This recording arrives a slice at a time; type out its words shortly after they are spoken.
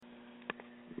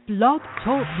Blog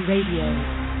Talk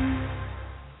Radio.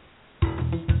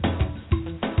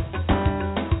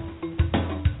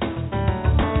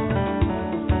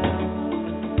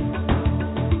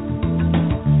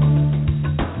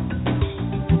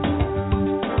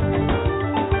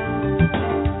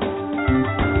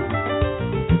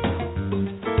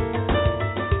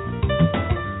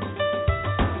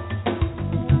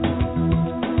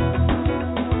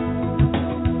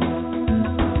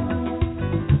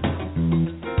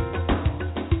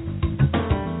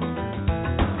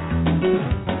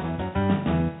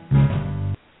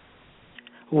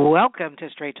 Welcome to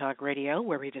Straight Talk Radio,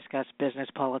 where we discuss business,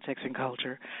 politics, and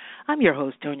culture. I'm your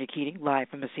host, Tonya Keating, live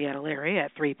from the Seattle area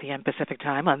at 3 p.m. Pacific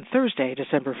Time on Thursday,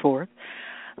 December 4th.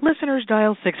 Listeners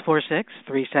dial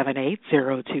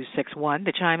 646-378-0261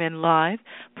 to chime in live.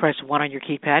 Press 1 on your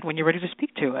keypad when you're ready to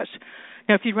speak to us.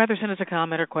 Now, if you'd rather send us a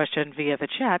comment or question via the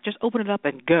chat, just open it up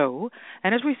and go.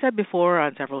 And as we said before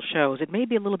on several shows, it may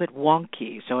be a little bit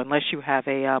wonky. So unless you have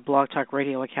a Blog Talk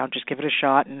Radio account, just give it a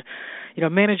shot and,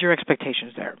 manage your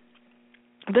expectations there.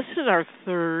 This is our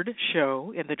third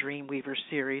show in the Dreamweaver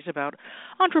series about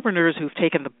entrepreneurs who've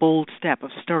taken the bold step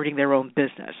of starting their own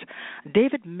business.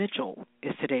 David Mitchell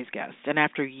is today's guest, and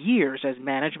after years as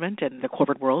management in the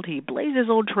corporate world, he blazed his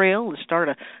own trail to start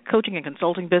a coaching and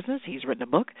consulting business. He's written a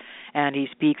book, and he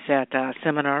speaks at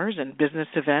seminars and business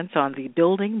events on the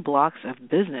building blocks of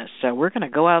business. So we're going to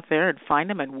go out there and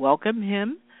find him and welcome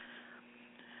him.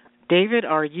 David,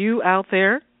 are you out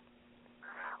there?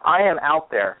 I am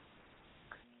out there.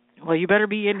 Well, you better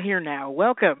be in here now.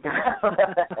 Welcome.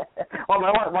 Well,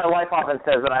 my wife often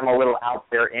says that I'm a little out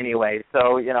there anyway,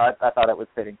 so, I thought it was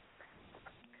fitting.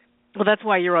 Well, that's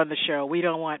why you're on the show. We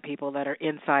don't want people that are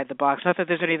inside the box. Not that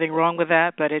there's anything wrong with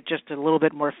that, but it's just a little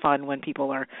bit more fun when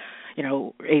people are,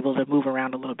 able to move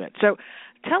around a little bit. So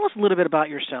tell us a little bit about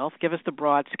yourself. Give us the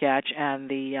broad sketch and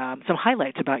some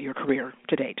highlights about your career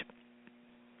to date.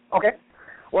 Okay.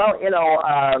 Well,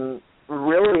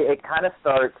 really it kind of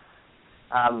starts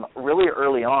really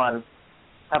early on.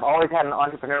 I've always had an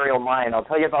entrepreneurial mind. I'll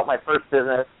tell you about my first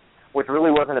business, which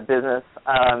really wasn't a business.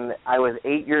 I was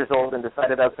 8 years old and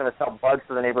decided I was going to sell bugs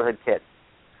to the neighborhood kids.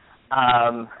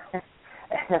 And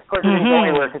of course, it didn't go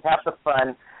anywhere because half the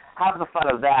fun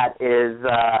of that is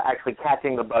actually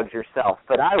catching the bugs yourself.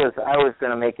 But I was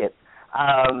going to make it.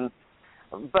 I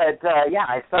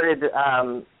started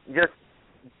just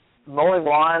mowing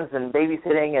lawns and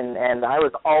babysitting, and I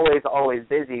was always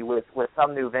busy with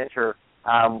some new venture,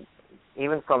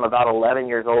 even from about 11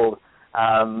 years old.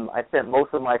 I spent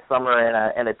most of my summer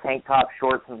in a tank top,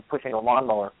 shorts, and pushing a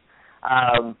lawnmower.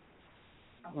 I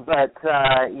went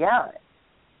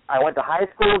to high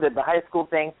school, did the high school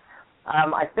thing.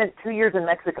 I spent 2 years in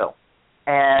Mexico,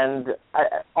 and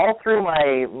all through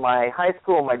my high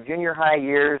school, my junior high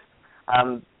years,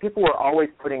 people were always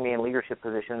putting me in leadership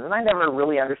positions, and I never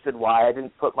really understood why. I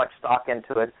didn't put much stock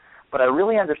into it, but I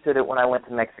really understood it when I went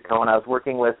to Mexico, and I was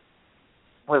working with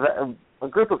a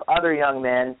group of other young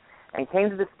men and came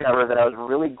to discover that I was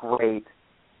really great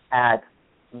at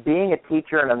being a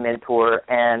teacher and a mentor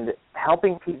and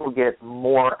helping people get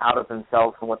more out of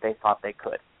themselves than what they thought they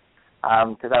could.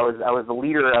 Because I was the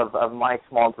leader of my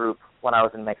small group when I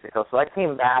was in Mexico. So I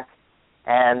came back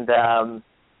and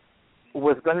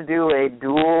was going to do a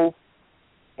dual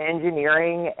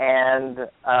engineering and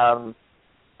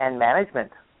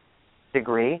management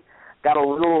degree. Got a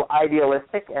little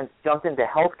idealistic and jumped into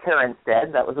healthcare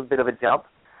instead. That was a bit of a jump.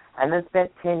 And then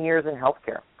spent 10 years in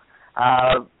healthcare.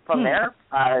 From there,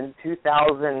 in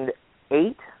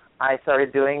 2008, I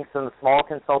started doing some small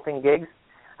consulting gigs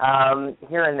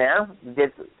here and there.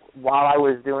 While I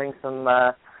was doing some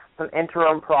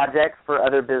interim projects for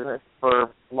other business, for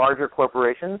larger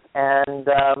corporations, and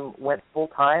went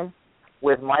full-time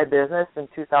with my business in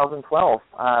 2012,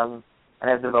 and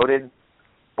have devoted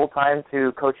full-time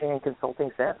to coaching and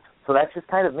consulting since. So that's just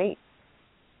kind of me.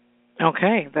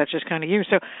 Okay, that's just kind of you.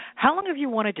 So how long have you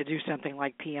wanted to do something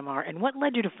like PMR, and what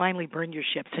led you to finally burn your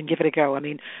ships and give it a go? I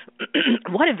mean,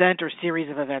 what event or series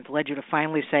of events led you to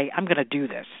finally say, I'm going to do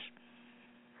this?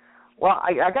 Well,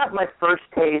 I got my first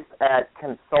taste at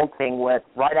consulting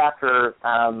right after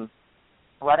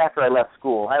I left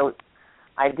school.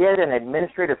 I did an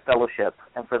administrative fellowship,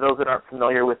 and for those that aren't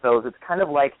familiar with those, it's kind of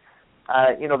like,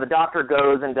 the doctor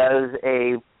goes and does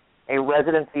a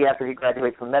residency after he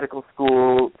graduates from medical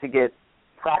school to get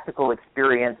practical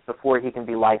experience before he can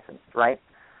be licensed, right?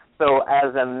 So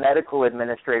as a medical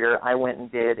administrator, I went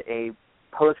and did a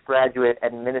postgraduate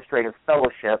administrative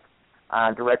fellowship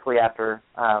directly after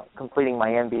completing my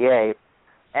MBA.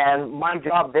 And my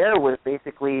job there was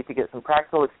basically to get some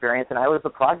practical experience, and I was the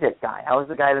project guy. I was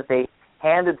the guy that they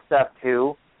handed stuff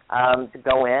to to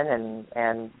go in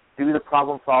and do the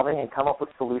problem solving and come up with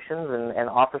solutions and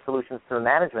offer solutions to the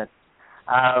management.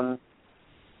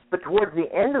 But towards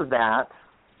the end of that,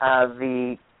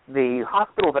 the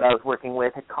hospital that I was working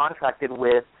with had contracted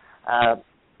with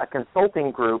a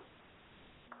consulting group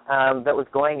that was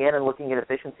going in and looking at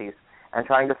efficiencies and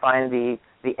trying to find the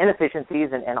inefficiencies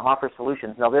and offer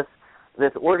solutions. Now,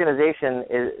 this organization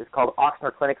is called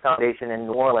Ochsner Clinic Foundation in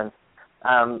New Orleans.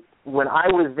 When I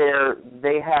was there,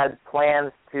 they had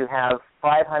plans to have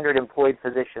 500 employed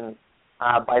physicians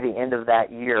by the end of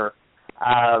that year,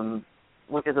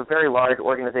 which is a very large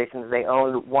organization. They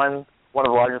owned one of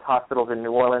the largest hospitals in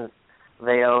New Orleans.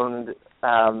 They owned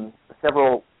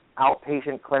several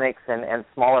outpatient clinics and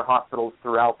smaller hospitals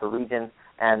throughout the region,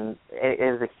 and it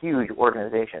is a huge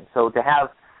organization. So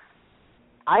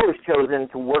I was chosen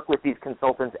to work with these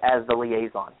consultants as the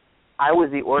liaison. I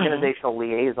was the organizational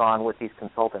liaison with these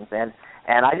consultants, and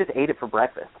I just ate it for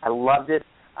breakfast. I loved it,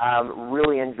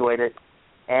 really enjoyed it,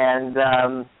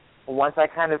 and once I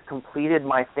kind of completed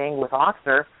my thing with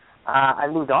Ochsner, I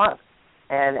moved on,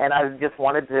 and I've just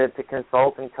wanted to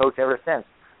consult and coach ever since.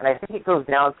 And I think it goes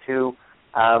down to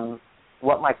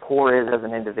what my core is as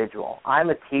an individual. I'm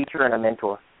a teacher and a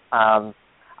mentor.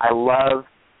 I love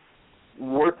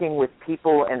working with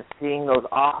people and seeing those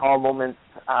aha moments,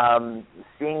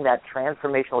 seeing that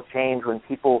transformational change when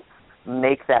people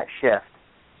make that shift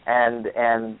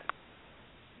and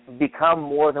become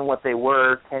more than what they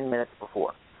were 10 minutes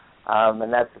before.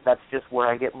 And that's just where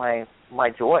I get my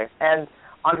joy. And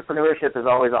entrepreneurship is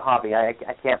always a hobby. I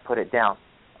can't put it down.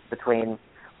 Between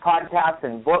podcasts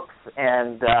and books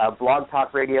and blog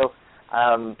talk radio,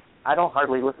 I don't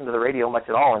hardly listen to the radio much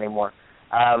at all anymore.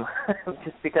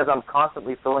 Just because I'm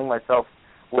constantly filling myself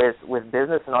with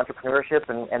business and entrepreneurship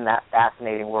and that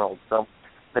fascinating world. So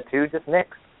the two just mix.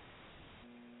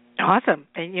 Awesome.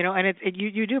 And,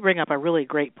 you do bring up a really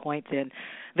great point then.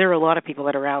 There are a lot of people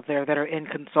that are out there that are in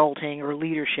consulting or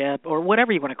leadership or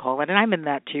whatever you want to call it, and I'm in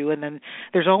that too. And then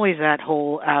there's always that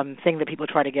whole thing that people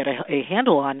try to get a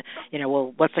handle on,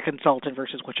 well, what's a consultant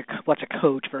versus what's a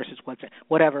coach versus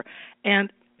whatever. And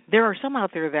there are some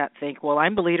out there that think, well,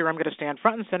 I'm the leader, I'm going to stand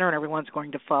front and center, and everyone's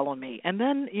going to follow me. And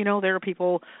then, there are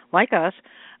people like us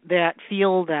that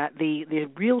feel that the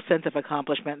real sense of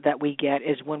accomplishment that we get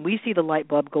is when we see the light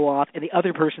bulb go off in the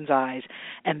other person's eyes,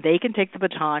 and they can take the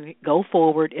baton, go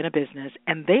forward in a business,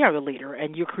 and they are the leader,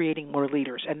 and you're creating more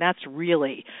leaders. And that's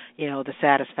really, the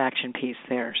satisfaction piece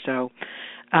there. So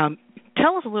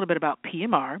tell us a little bit about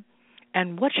PMR,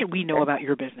 and what should we know about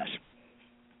your business?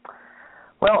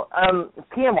 Well,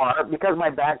 PMR, because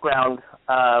my background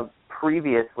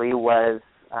previously was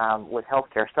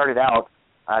healthcare, started out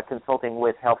consulting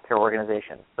with healthcare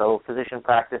organizations, so physician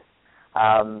practice,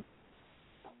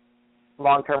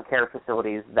 long-term care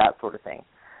facilities, that sort of thing.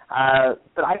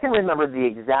 But I can remember the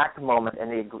exact moment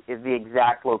and the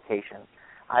exact location.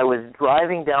 I was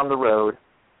driving down the road,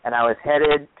 and I was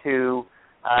headed to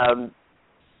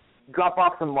drop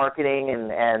off some marketing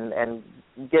and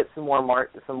get some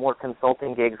more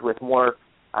consulting gigs with more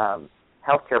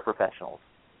healthcare professionals.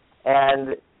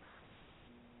 And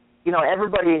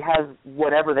everybody has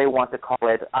whatever they want to call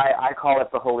it. I call it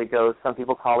the Holy Ghost. Some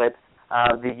people call it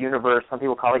the universe. Some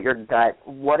people call it your gut.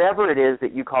 Whatever it is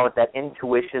that you call it, that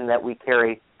intuition that we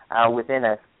carry within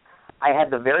us. I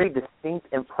had the very distinct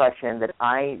impression that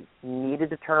I needed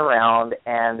to turn around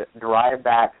and drive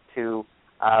back to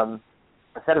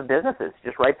a set of businesses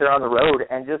just right there on the road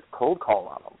and just cold call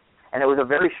on them. And it was a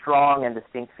very strong and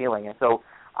distinct feeling. And so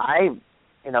I,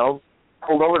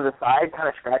 pulled over to the side, kind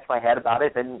of scratched my head about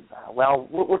it, and,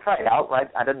 we'll try it out, right?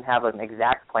 I didn't have an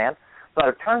exact plan. So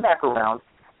I turned back around,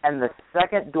 and the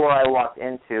second door I walked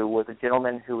into was a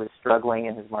gentleman who was struggling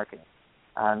in his marketing.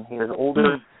 He was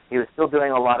older. He was still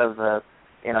doing a lot of,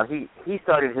 he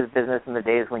started his business in the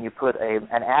days when you put an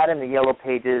ad in the yellow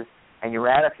pages and you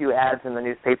ran a few ads in the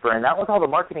newspaper, and that was all the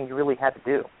marketing you really had to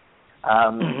do.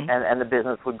 And the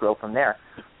business would grow from there.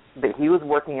 But he was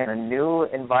working in a new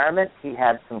environment. He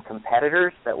had some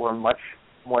competitors that were much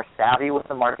more savvy with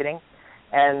the marketing,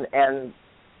 and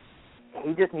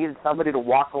he just needed somebody to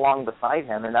walk along beside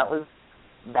him, and that was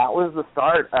the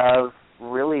start of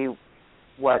really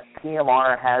what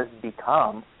PMR has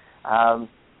become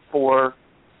for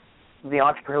the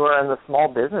entrepreneur and the small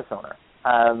business owner.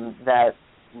 That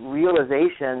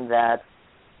realization that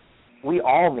we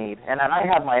all need, and I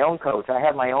have my own coach, I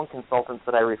have my own consultants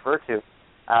that I refer to,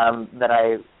 that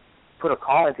I put a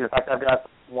call into. In fact, I've got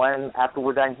one after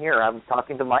we're done here. I'm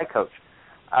talking to my coach.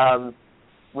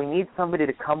 We need somebody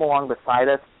to come along beside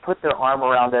us, put their arm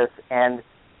around us, and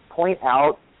point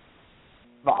out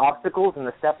the obstacles and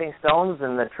the stepping stones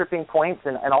and the tripping points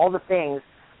and all the things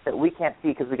that we can't see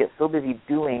because we get so busy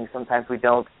doing, sometimes we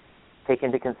don't take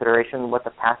into consideration what the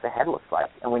path ahead looks like,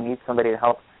 and we need somebody to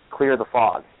help clear the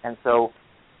fog. And so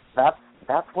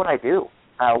that's what I do,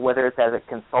 whether it's as a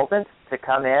consultant to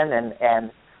come in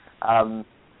and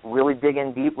really dig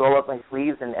in deep, roll up my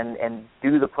sleeves and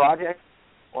do the project,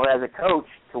 or as a coach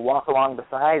to walk along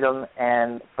beside them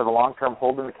and for the long term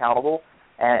hold them accountable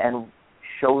and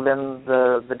show them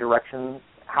the direction,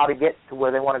 how to get to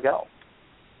where they want to go.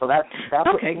 So that's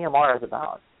what PMR is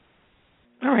about.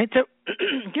 All right. So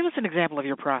give us an example of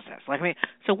your process.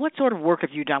 So what sort of work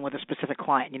have you done with a specific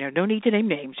client? No need to name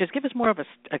names. Just give us more of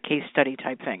a case study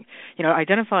type thing.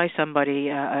 Identify somebody,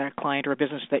 a client or a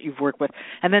business that you've worked with,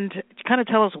 and then to kind of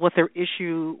tell us what their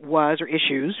issue was, or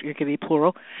issues, it could be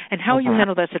plural, and how you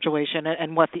handled that situation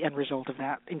and what the end result of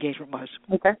that engagement was.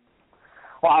 Okay.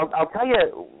 Well, I'll tell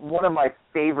you one of my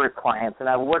favorite clients, and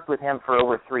I've worked with him for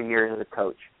over 3 years as a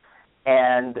coach.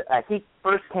 And he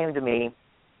first came to me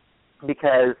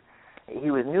because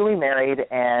he was newly married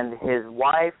and his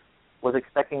wife was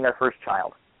expecting their first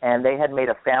child. And they had made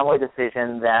a family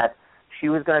decision that she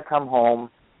was going to come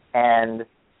home and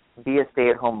be a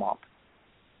stay-at-home mom.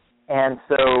 And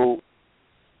so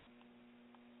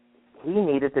he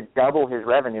needed to double his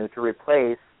revenue to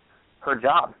replace her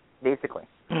job, basically.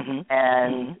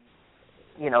 And,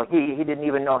 he didn't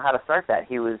even know how to start that.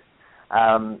 He was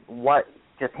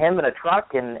just him in a truck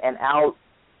and out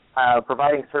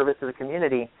providing service to the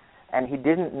community, and he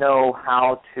didn't know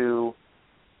how to,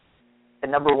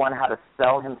 number one, how to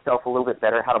sell himself a little bit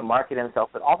better, how to market himself,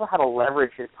 but also how to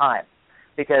leverage his time,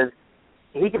 because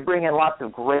he could bring in lots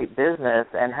of great business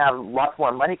and have lots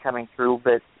more money coming through,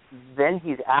 but then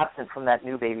he's absent from that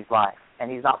new baby's life,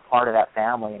 and he's not part of that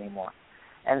family anymore.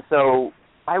 And so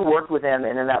I worked with him,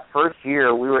 and in that first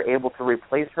year, we were able to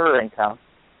replace her income.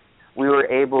 We were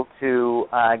able to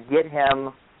get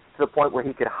him to the point where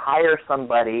he could hire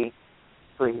somebody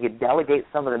so he could delegate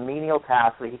some of the menial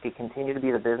tasks so he could continue to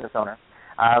be the business owner.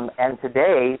 And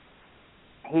today,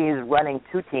 he's running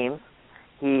 2 teams.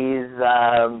 He's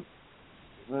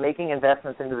making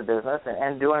investments into the business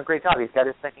and doing a great job. He's got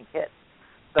his second kid.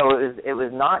 So it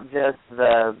was not just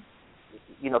the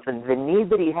need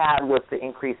that he had was to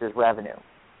increase his revenue.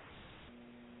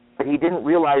 But he didn't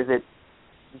realize that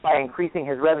by increasing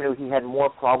his revenue, he had more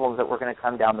problems that were going to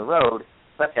come down the road,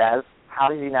 such as how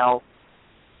does he now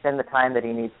spend the time that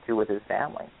he needs to with his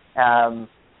family?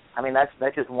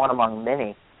 That's just one among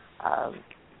many.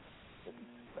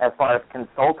 As far as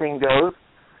consulting goes,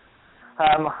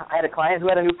 I had a client who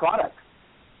had a new product,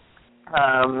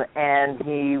 and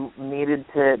he needed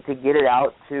to get it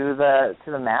out to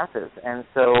the masses. And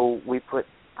so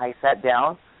I sat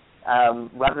down,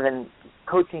 rather than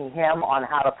coaching him on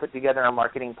how to put together a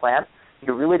marketing plan. He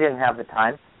really didn't have the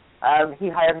time. He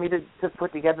hired me to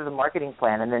put together the marketing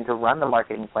plan and then to run the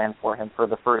marketing plan for him for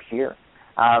the first year.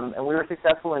 And we were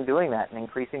successful in doing that and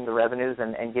increasing the revenues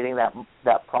and getting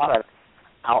that product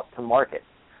out to market.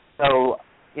 So,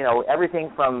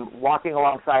 everything from walking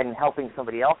alongside and helping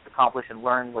somebody else accomplish and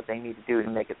learn what they need to do to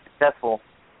make it successful,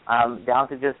 down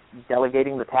to just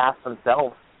delegating the tasks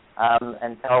themselves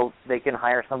until they can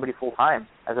hire somebody full-time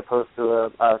as opposed to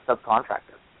a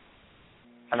subcontractor.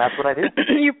 And that's what I do.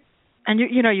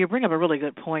 You bring up a really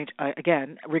good point,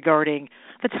 again, regarding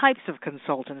the types of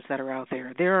consultants that are out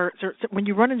there. When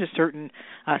you run into certain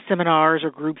seminars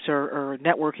or groups or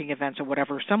networking events or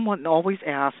whatever, someone always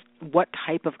asks what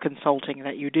type of consulting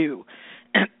that you do.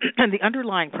 And the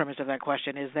underlying premise of that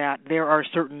question is that there are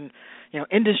certain,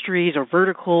 industries or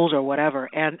verticals or whatever,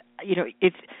 and,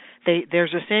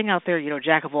 there's a saying out there,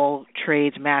 jack of all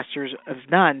trades, masters of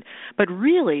none. But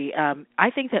really,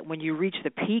 I think that when you reach the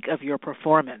peak of your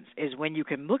performance is when you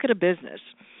can look at a business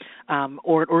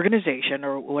or an organization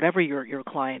or whatever your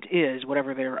client is,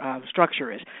 whatever their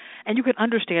structure is, and you can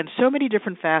understand so many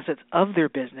different facets of their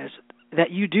business that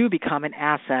you do become an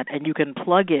asset and you can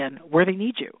plug in where they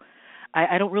need you.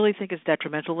 I don't really think it's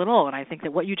detrimental at all, and I think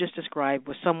that what you just described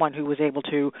was someone who was able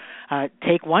to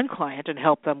take one client and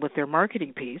help them with their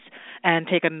marketing piece and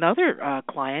take another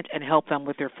client and help them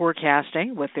with their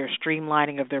forecasting, with their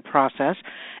streamlining of their process,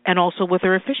 and also with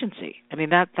their efficiency.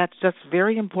 That's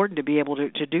very important to be able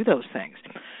to do those things.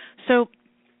 So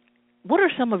what are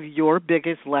some of your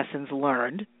biggest lessons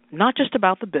learned, not just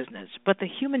about the business, but the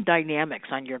human dynamics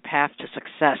on your path to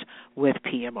success with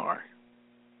PMR?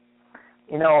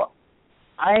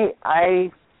 I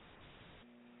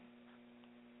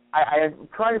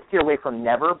try to steer away from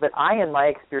never, but I, in my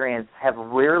experience, have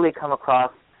rarely come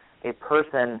across a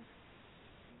person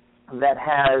that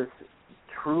has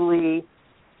truly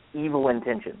evil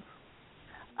intentions.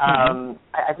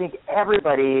 I think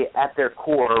everybody at their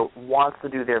core wants to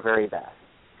do their very best.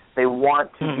 They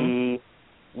want to be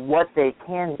what they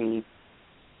can be,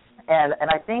 and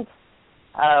I think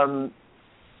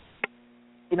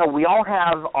we all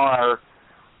have our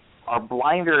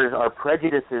blinders, our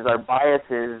prejudices, our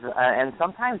biases, and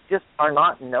sometimes just are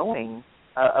not knowing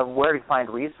of where to find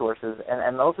resources,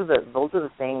 and those are the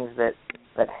things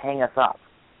that hang us up.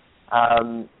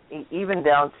 Even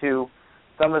down to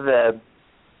some of the,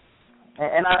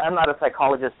 and I'm not a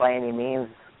psychologist by any means,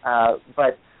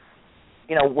 but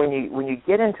when you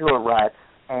get into a rut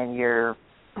and you're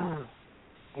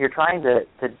trying to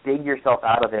dig yourself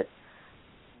out of it,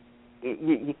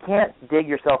 you can't dig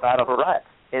yourself out of a rut.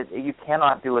 You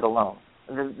cannot do it alone.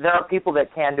 There are people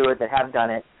that can do it, that have done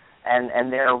it,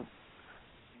 and they're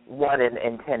 1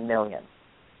 in 10 million.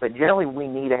 But generally, we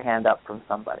need a hand up from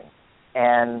somebody,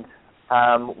 and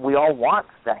we all want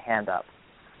that hand up.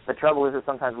 The trouble is that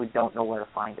sometimes we don't know where to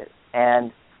find it,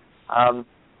 and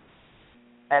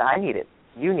I need it.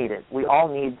 You need it. We all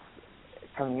need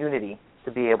community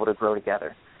to be able to grow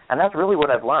together, and that's really what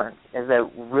I've learned, is that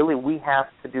really we have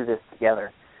to do this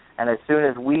together. And as soon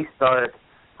as we start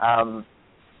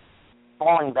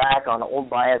falling back on old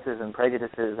biases and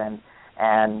prejudices and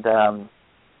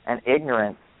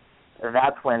ignorance,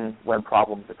 that's when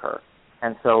problems occur.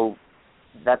 And so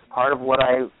that's part of what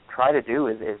I try to do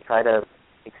is try to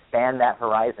expand that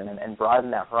horizon and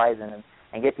broaden that horizon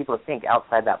and get people to think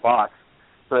outside that box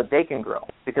so that they can grow.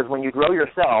 Because when you grow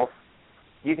yourself,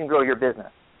 you can grow your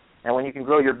business. And when you can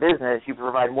grow your business, you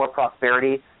provide more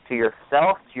prosperity to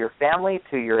yourself, to your family,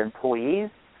 to your employees,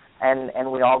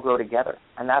 and we all grow together.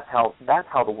 And that's how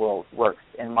the world works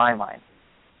in my mind.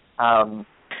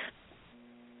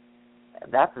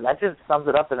 That just sums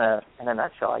it up in a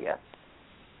nutshell, I guess.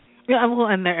 Yeah, well,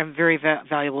 and there are very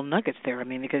valuable nuggets there. I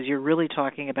mean, because you're really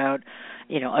talking about,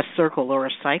 a circle or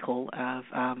a cycle of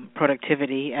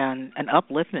productivity and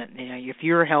upliftment. If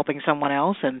you're helping someone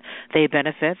else and they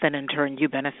benefit, then in turn you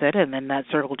benefit, and then that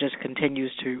circle just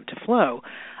continues to flow.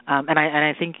 And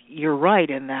I think you're right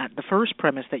in that the first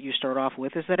premise that you start off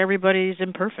with is that everybody's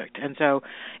imperfect. And so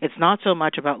it's not so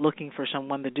much about looking for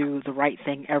someone to do the right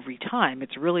thing every time.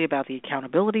 It's really about the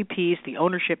accountability piece, the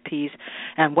ownership piece,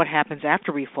 and what happens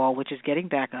after we fall, which is getting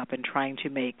back up and trying to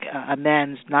make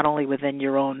amends not only within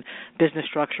your own business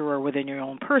structure or within your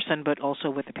own person, but also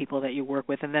with the people that you work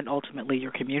with and then ultimately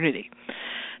your community.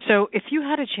 So if you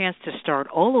had a chance to start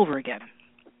all over again,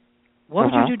 what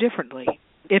would you do differently,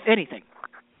 if anything?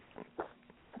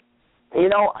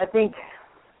 I think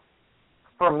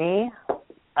for me,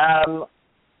 and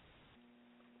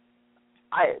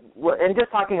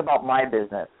just talking about my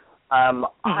business,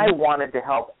 I wanted to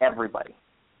help everybody.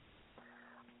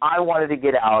 I wanted to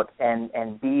get out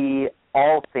and be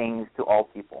all things to all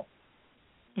people.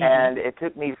 And it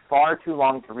took me far too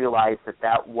long to realize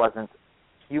that wasn't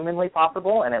humanly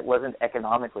possible, and it wasn't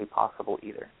economically possible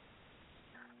either.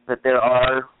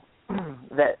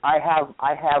 That I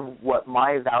have what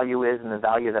my value is and the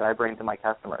value that I bring to my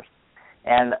customers.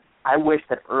 And I wish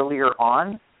that earlier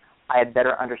on I had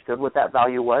better understood what that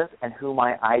value was and who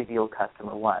my ideal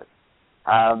customer was.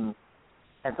 And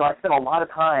so I spent a lot of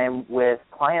time with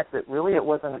clients that really it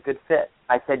wasn't a good fit.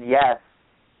 I said yes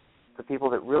to people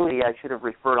that really I should have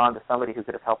referred on to somebody who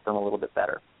could have helped them a little bit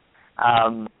better.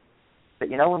 But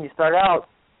when you start out,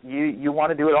 you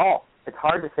want to do it all. It's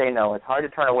hard to say no. It's hard to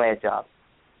turn away a job.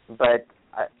 But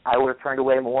I would have turned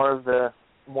away more of the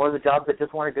jobs that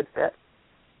just weren't a good fit.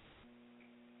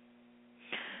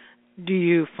 Do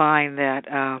you find that?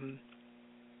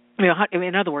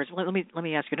 In other words, let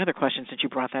me ask you another question since you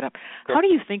brought that up. Sure. How do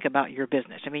you think about your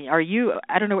business? I mean, are you?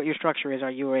 I don't know what your structure is. Are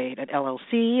you an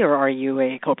LLC or are you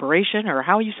a corporation or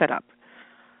how are you set up?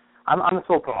 I'm a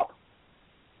sole prop.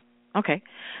 Okay,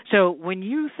 so when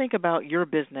you think about your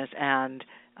business and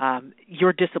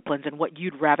your disciplines and what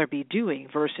you'd rather be doing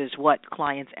versus what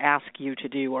clients ask you to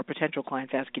do or potential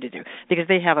clients ask you to do, because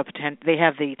they have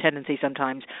the tendency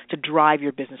sometimes to drive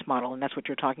your business model, and that's what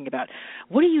you're talking about.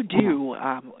 What do you do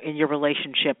in your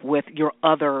relationship with your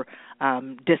other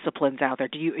disciplines out there?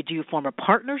 Do you form a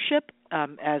partnership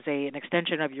as an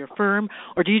extension of your firm,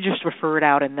 or do you just refer it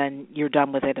out and then you're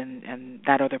done with it and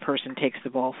that other person takes the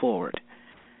ball forward?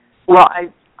 Well,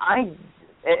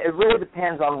 it really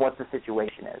depends on what the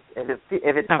situation is. If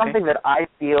it's something that I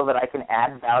feel that I can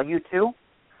add value to,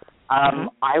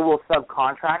 I will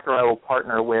subcontract or I will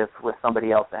partner with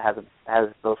somebody else that has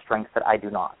those strengths that I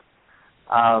do not.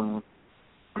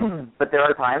 But there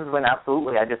are times when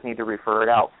absolutely I just need to refer it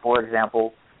out. For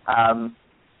example, I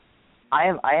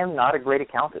am not a great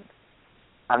accountant.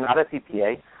 I'm not a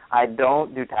CPA. I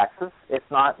don't do taxes. It's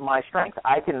not my strength.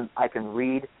 I can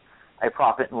read a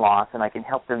profit and loss, and I can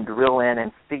help them drill in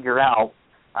and figure out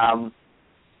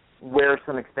where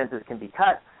some expenses can be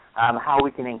cut, how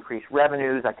we can increase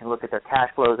revenues. I can look at their cash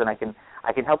flows, and I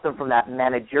can help them from that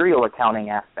managerial accounting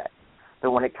aspect. So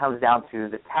when it comes down to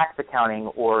the tax accounting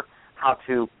or how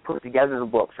to put together the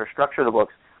books or structure the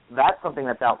books, that's something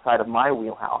that's outside of my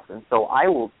wheelhouse. And so I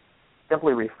will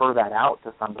simply refer that out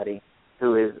to somebody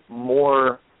who is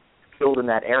more skilled in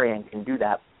that area and can do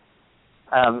that,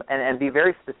 and be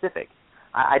very specific.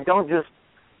 I don't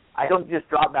just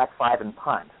drop back 5 and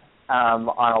punt on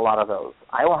a lot of those.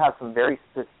 I will have some very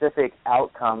specific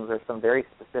outcomes or some very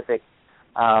specific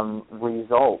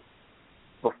results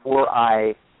before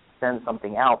I send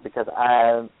something out, because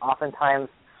oftentimes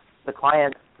the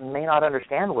client may not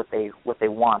understand what they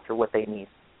want or what they need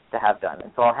to have done.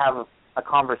 And so I'll have a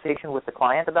conversation with the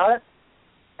client about it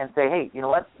and say, hey, you know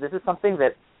what, this is something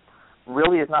that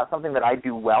really is not something that I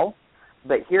do well,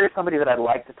 but here's somebody that I'd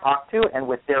like to talk to, and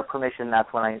with their permission,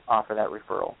 that's when I offer that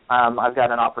referral. I've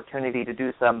got an opportunity to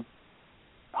do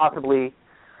possibly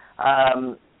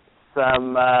and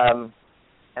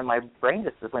my brain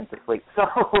just went to sleep. So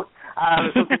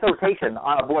some facilitation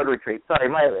on a board retreat. Sorry,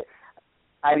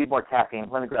 I need more caffeine.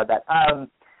 Let me grab that.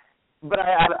 But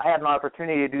I had an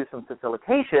opportunity to do some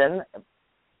facilitation,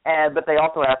 but they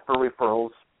also asked for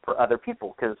referrals for other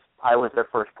people because I was their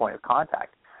first point of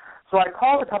contact. So I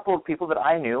called a couple of people that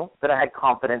I knew that I had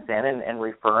confidence in and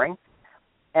referring,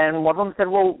 and one of them said,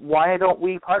 well, why don't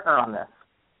we partner on this?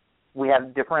 We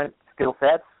have different skill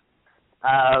sets,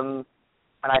 and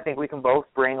I think we can both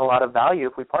bring a lot of value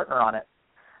if we partner on it.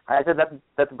 And I said,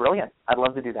 that's brilliant. I'd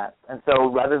love to do that. And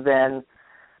so rather than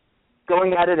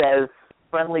going at it as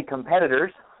friendly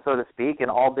competitors, so to speak,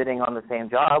 and all bidding on the same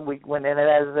job, we went in it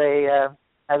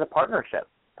as a partnership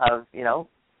of,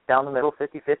 down the middle,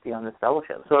 50-50 on this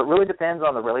fellowship. So it really depends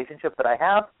on the relationship that I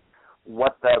have,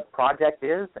 what the project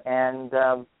is, and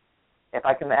if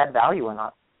I can add value or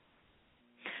not.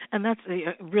 And that's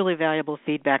really valuable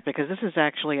feedback, because this is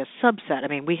actually a subset. I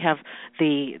mean, we have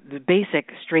the basic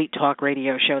straight talk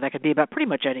radio show that could be about pretty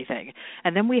much anything.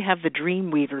 And then we have the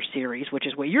Dreamweaver series, which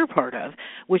is what you're part of,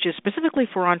 which is specifically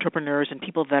for entrepreneurs and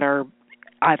people that are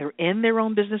either in their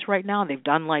own business right now, and they've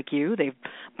done like you, they've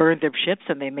burned their ships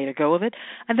and they made a go of it.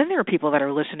 And then there are people that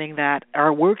are listening that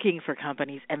are working for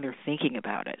companies and they're thinking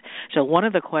about it. So one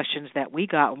of the questions that we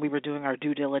got when we were doing our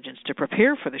due diligence to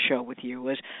prepare for the show with you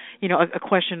was, a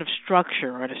question of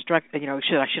structure, and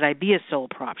should I be a sole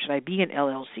prop? Should I be an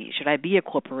LLC? Should I be a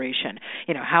corporation?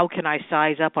 How can I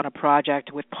size up on a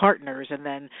project with partners and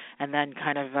then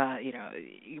kind of,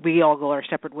 we all go our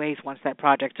separate ways once that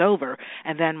project's over,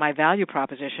 and then my value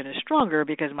proposition is stronger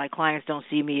because my clients don't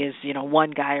see me as,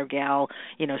 one guy or gal,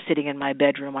 sitting in my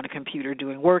bedroom on a computer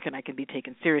doing work, and I can be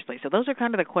taken seriously. So those are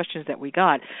kind of the questions that we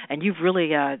got, and you've really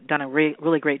done a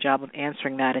really great job of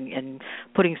answering that and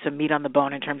putting some meat on the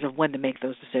bone in terms of when to make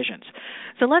those decisions.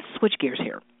 So let's switch gears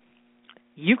here.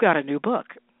 You've got a new book.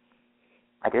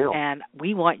 I do. And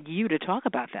we want you to talk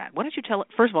about that. Why don't you tell,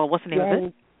 first of all, what's the name of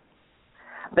it?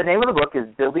 The name of the book is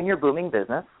Building Your Booming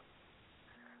Business.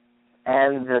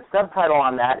 And the subtitle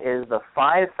on that is The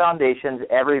 5 Foundations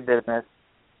Every Business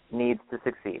Needs to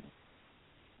Succeed.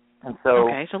 And so,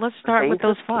 okay, so let's start with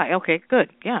those 5. Okay, good,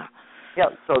 yeah. Yeah,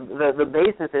 so the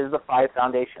basis is the 5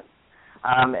 foundations.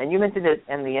 And you mentioned it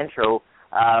in the intro.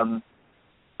 I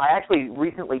actually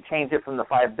recently changed it from the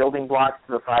 5 building blocks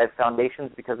to the 5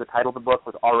 foundations because the title of the book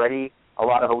was already a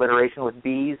lot of alliteration with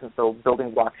B's, and so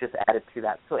building blocks just added to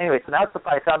that. So anyway, so now it's the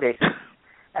 5 foundations.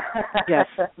 Yes,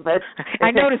 but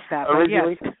I noticed that.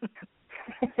 Originally, yes.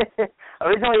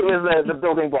 Originally it was the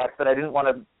building blocks, but I didn't want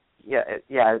to. It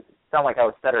sounded like I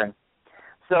was stuttering.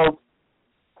 So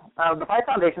the 5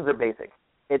 foundations are basic.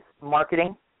 It's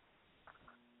marketing,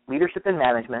 leadership and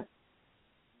management,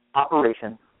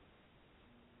 operations,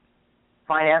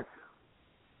 finance,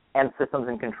 and systems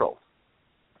and controls.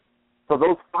 So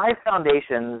those 5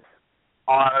 foundations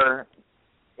are,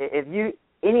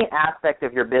 any aspect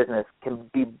of your business can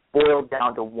be boiled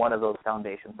down to one of those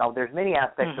foundations. Now, there's many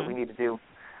aspects that we need to do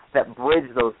that bridge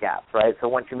those gaps, right? So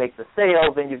once you make the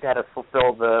sale, then you've got to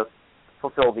fulfill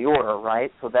the order,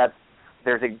 right? So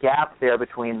there's a gap there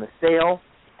between the sale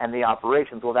and the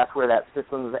operations. Well, that's where that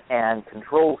systems and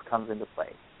controls comes into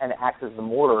play, and it acts as the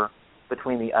mortar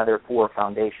between the other 4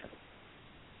 foundations.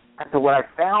 And so what I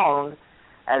found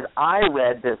as I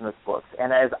read business books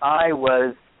and as I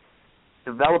was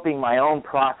developing my own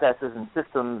processes and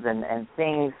systems and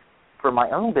things for my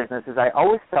own business is I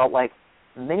always felt like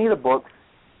many of the books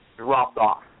dropped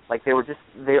off. Like they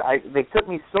took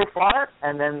me so far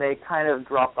and then they kind of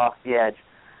dropped off the edge.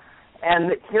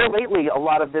 And here lately, a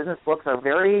lot of business books are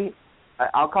very,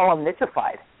 I'll call them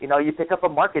nichified. You know, you pick up a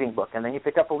marketing book, and then you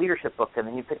pick up a leadership book, and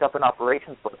then you pick up an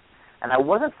operations book. And I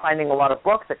wasn't finding a lot of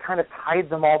books that kind of tied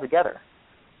them all together.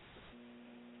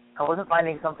 I wasn't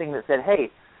finding something that said,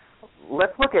 hey,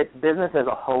 let's look at business as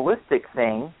a holistic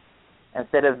thing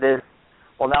instead of this,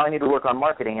 well, now I need to work on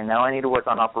marketing, and now I need to work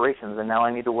on operations, and now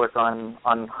I need to work on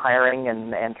hiring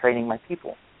and training my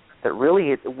people. That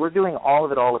really, we're doing all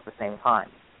of it all at the same time.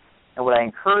 And what I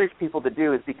encourage people to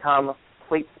do is become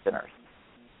plate spinners.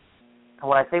 And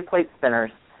when I say plate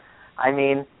spinners, I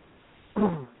mean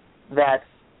that,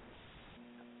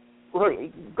 look,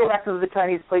 go back to the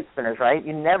Chinese plate spinners, right?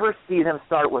 You never see them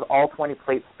start with all 20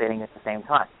 plates spinning at the same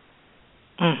time.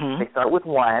 Mm-hmm. They start with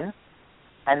one,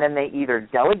 and then they either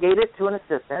delegate it to an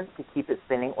assistant to keep it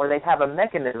spinning, or they have a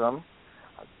mechanism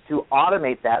to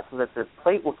automate that so that the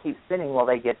plate will keep spinning while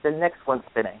they get the next one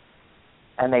spinning.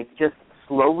 And they just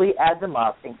slowly add them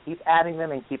up and keep adding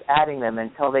them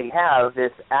until they have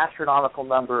this astronomical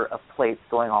number of plates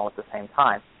going all at the same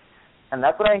time. And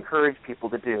that's what I encourage people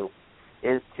to do,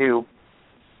 is to,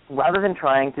 rather than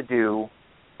trying to do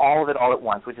all of it all at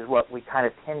once, which is what we kind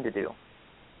of tend to do,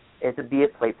 is to be a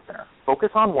plate spinner. Focus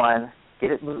on one,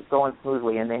 get it going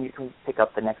smoothly, and then you can pick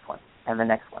up the next one, and the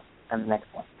next one, and the next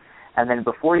one. And then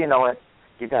before you know it,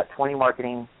 you've got 20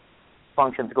 marketing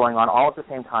functions going on all at the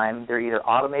same time. They're either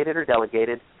automated or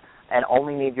delegated and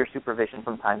only need your supervision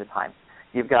from time to time.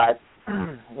 You've got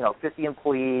 50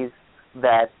 employees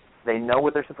that they know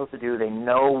what they're supposed to do, they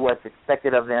know what's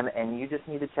expected of them, and you just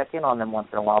need to check in on them once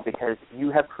in a while because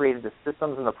you have created the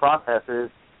systems and the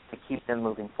processes to keep them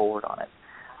moving forward on it.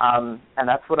 And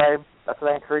that's what I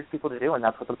encourage people to do, and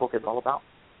that's what the book is all about.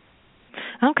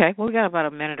 Okay, well, we got about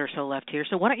a minute or so left here.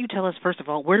 So why don't you tell us, first of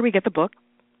all, where do we get the book?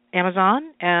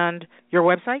 Amazon and your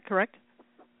website, correct?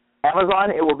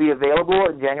 Amazon, it will be available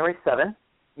January 7th.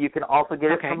 You can also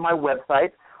get it from my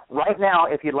website. Right now,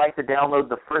 if you'd like to download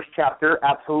the first chapter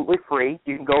absolutely free,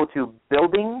 you can go to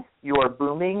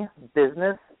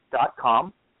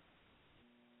buildingyourboomingbusiness.com.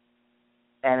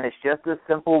 And it's just a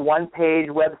simple one-page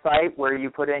website where you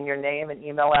put in your name and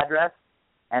email address,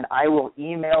 and I will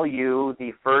email you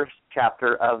the first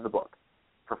chapter of the book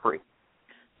for free.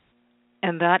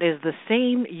 And that is the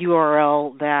same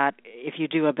URL that if you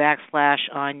do a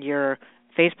 / on your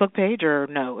Facebook page, or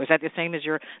no? Is that the same as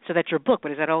so that's your book,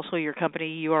 but is that also your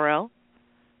company URL?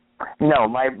 No,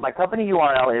 my company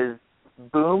URL is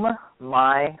Boom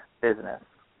My Business.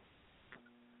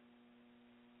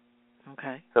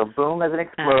 Okay. So boom as in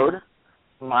explode,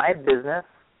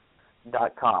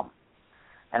 mybusiness.com.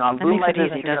 And on Boom My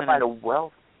Business, you're going to find a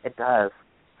wealth. It does.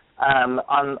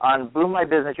 On Boom My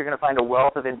Business, you're going to find a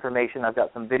wealth of information. I've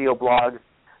got some video blogs,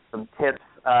 some tips.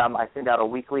 I send out a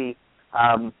weekly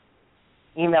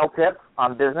email tip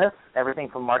on business, everything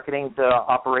from marketing to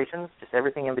operations, just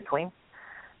everything in between.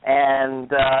 And,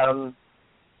 go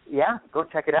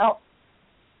check it out.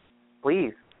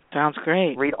 Please. Sounds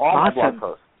great. Read all my blog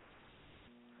posts.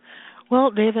 Well,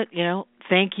 David,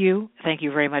 thank you. Thank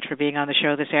you very much for being on the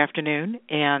show this afternoon.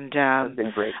 And it's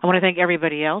been great. I want to thank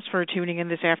everybody else for tuning in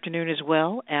this afternoon as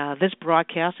well. This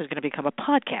broadcast is going to become a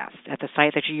podcast at the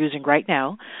site that you're using right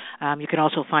now. You can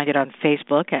also find it on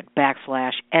Facebook at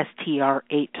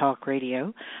 /STR8 Talk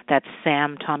Radio. That's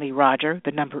Sam, Tommy, Roger,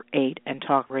 the number 8, and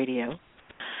Talk Radio.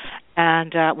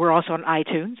 And we're also on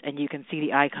iTunes, and you can see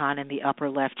the icon in the upper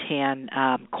left-hand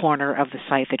corner of the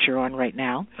site that you're on right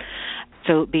now.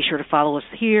 So be sure to follow us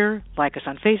here, like us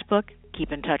on Facebook,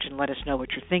 keep in touch and let us know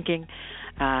what you're thinking.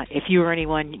 If you or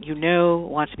anyone you know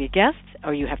wants to be a guest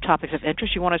or you have topics of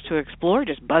interest you want us to explore,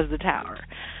 just buzz the tower.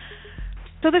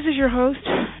 So this is your host,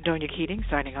 Donia Keating,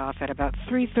 signing off at about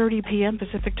 3:30 p.m.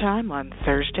 Pacific Time on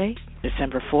Thursday,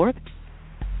 December 4th.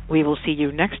 We will see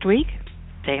you next week,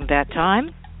 same bat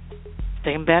time,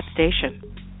 same bat station.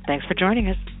 Thanks for joining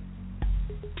us.